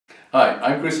Hi,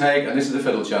 I'm Chris Haigh and this is the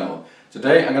Fiddle channel.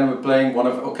 Today I'm going to be playing one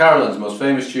of O'Carolan's most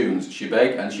famous tunes,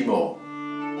 Bheag Si Mhor.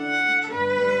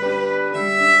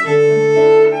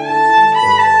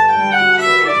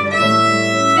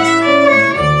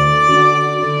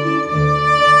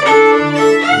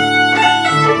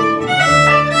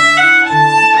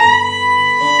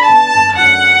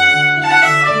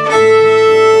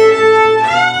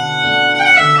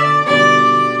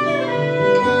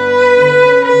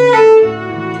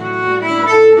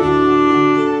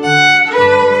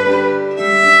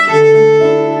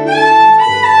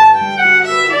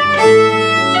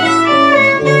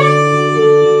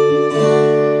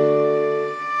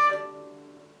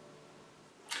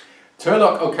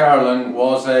 O'Carolan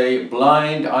was a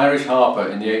blind Irish harper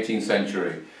in the 18th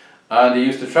century, and he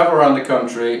used to travel around the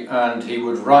country and he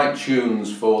would write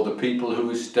tunes for the people who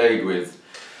he stayed with.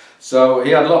 So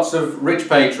he had lots of rich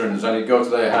patrons and he'd go to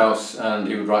their house and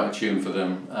he would write a tune for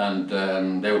them,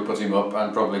 and they would put him up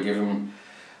and probably give him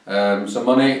some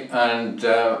money, and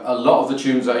a lot of the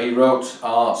tunes that he wrote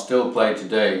are still played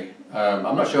today.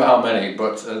 I'm not sure how many,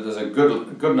 but there's a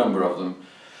good number of them,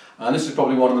 and this is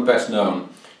probably one of the best known.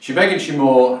 Bheag Si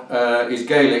Mhor is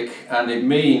Gaelic and it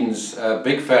means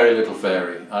big fairy, little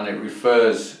fairy, and it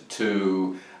refers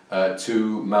to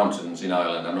two mountains in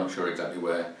Ireland. I'm not sure exactly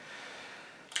where.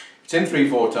 It's in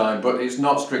 3/4 time, but it's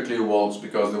not strictly a waltz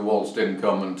because the waltz didn't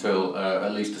come until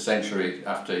at least a century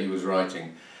after he was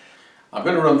writing. I'm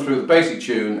going to run through the basic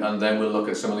tune and then we'll look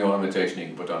at some of the ornamentation you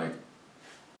can put on it.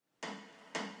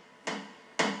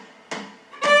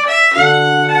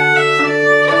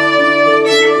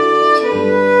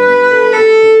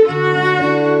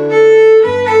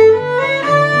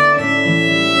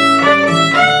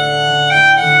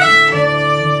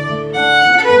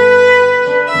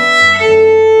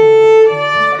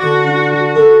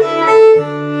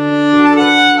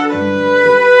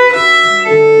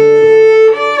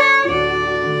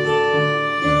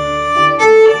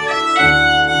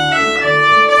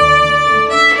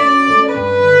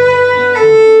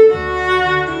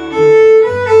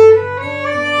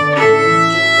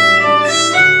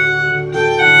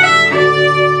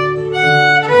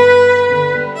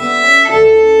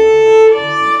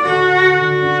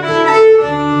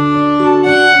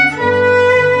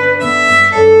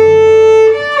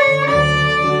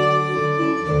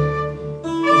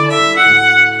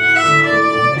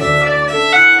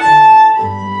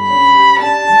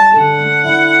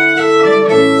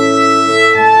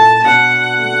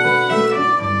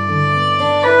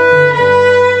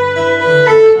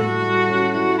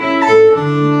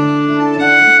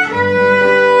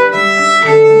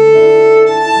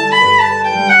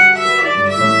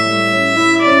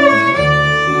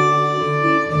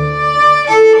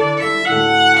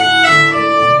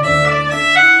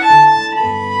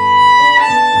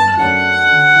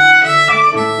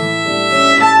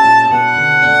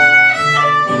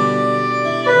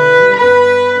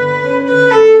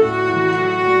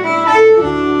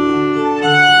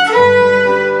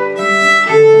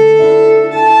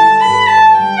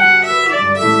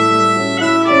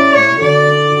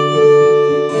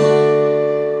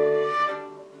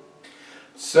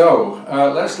 So,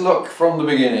 let's look from the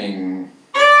beginning.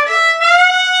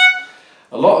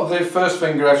 A lot of the first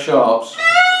finger F sharps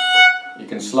you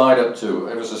can slide up to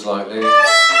ever so slightly,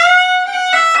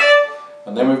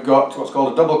 and then we've got what's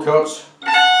called a double cut,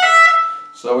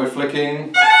 so we're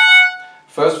flicking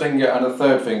first finger and a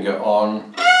third finger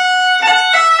on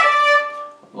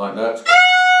like that,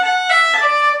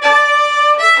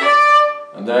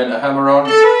 and then a hammer on,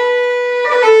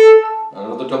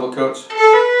 another double cut,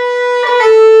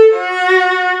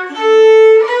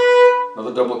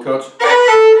 another double cut,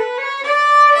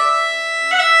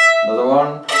 another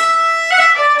one,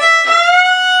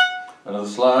 another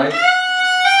slide,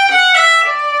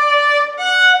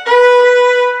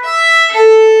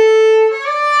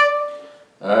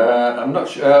 I'm not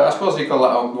sure, I suppose you call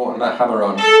that hammer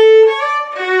on,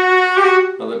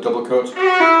 another double cut,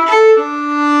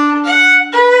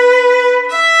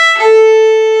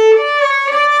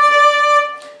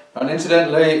 and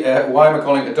incidentally, why am I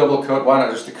calling it a double cut? Why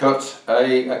not just a cut?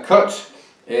 A cut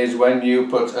is when you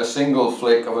put a single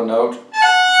flick of a note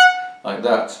like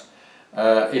that.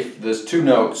 If there's two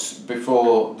notes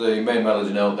before the main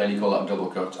melody note, then you call that a double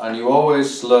cut, and you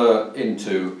always slur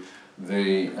into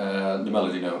the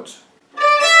melody note.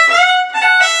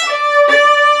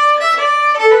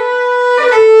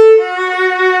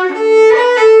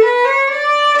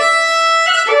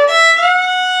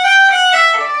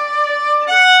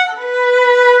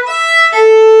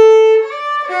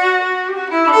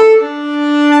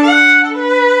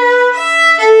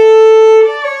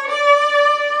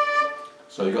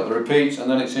 So you've got the repeat and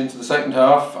then it's into the second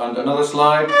half and another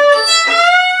slide.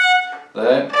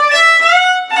 There.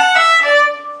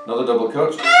 Another double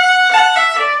cut.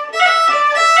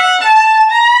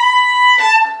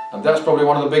 And that's probably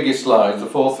one of the biggest slides, the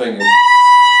fourth finger.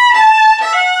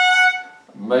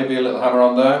 Maybe a little hammer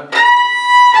on there.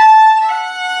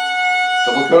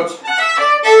 Double cut.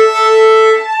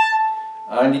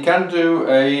 And you can do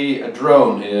a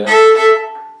drone here,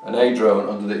 an A drone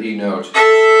under the E note.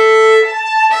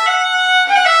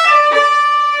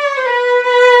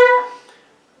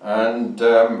 And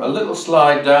a little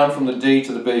slide down from the D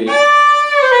to the B. I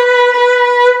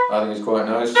think it's quite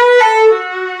nice.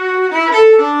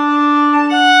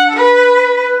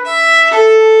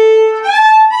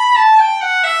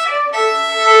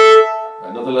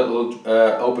 Another little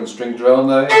open string drone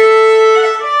there.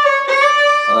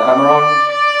 And a hammer on.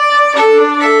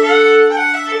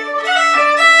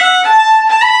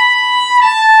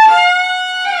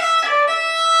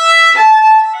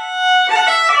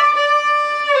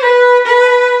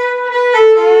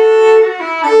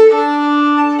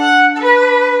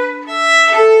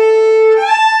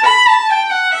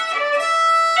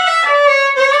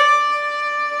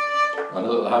 And a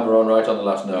little hammer on right on the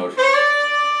last note.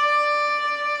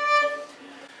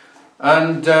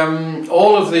 And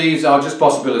all of these are just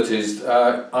possibilities.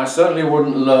 I certainly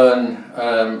wouldn't learn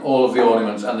all of the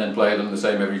ornaments and then play them the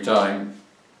same every time.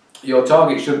 Your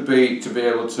target should be to be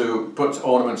able to put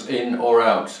ornaments in or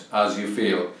out as you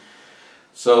feel.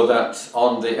 So that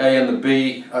on the A and the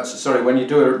B, when you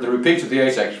do the repeat of the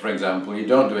A section, for example, you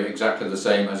don't do it exactly the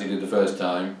same as you did the first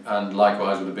time, and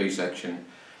likewise with the B section.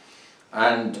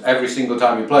 And every single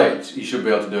time you play it, you should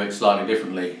be able to do it slightly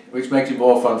differently, which makes it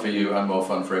more fun for you and more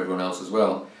fun for everyone else as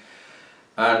well.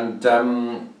 And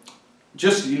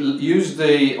just use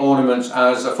the ornaments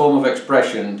as a form of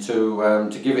expression to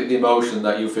give it the emotion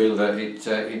that you feel that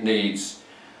it needs,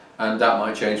 and that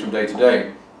might change from day to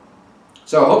day.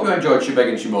 So I hope you enjoyed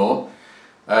Bheag Si Mhor.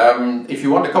 If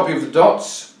you want a copy of the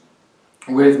dots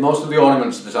with most of the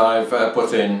ornaments that I've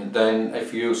put in, then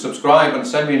if you subscribe and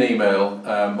send me an email,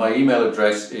 my email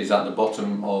address is at the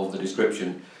bottom of the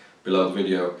description below the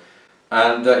video.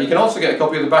 And you can also get a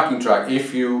copy of the backing track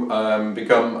if you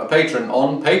become a patron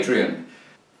on Patreon,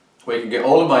 where you can get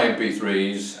all of my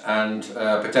MP3s and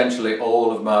potentially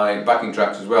all of my backing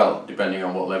tracks as well, depending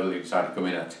on what level you decide to come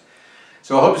in at.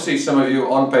 So I hope to see some of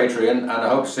you on Patreon, and I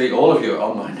hope to see all of you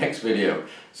on my next video.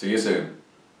 See you soon.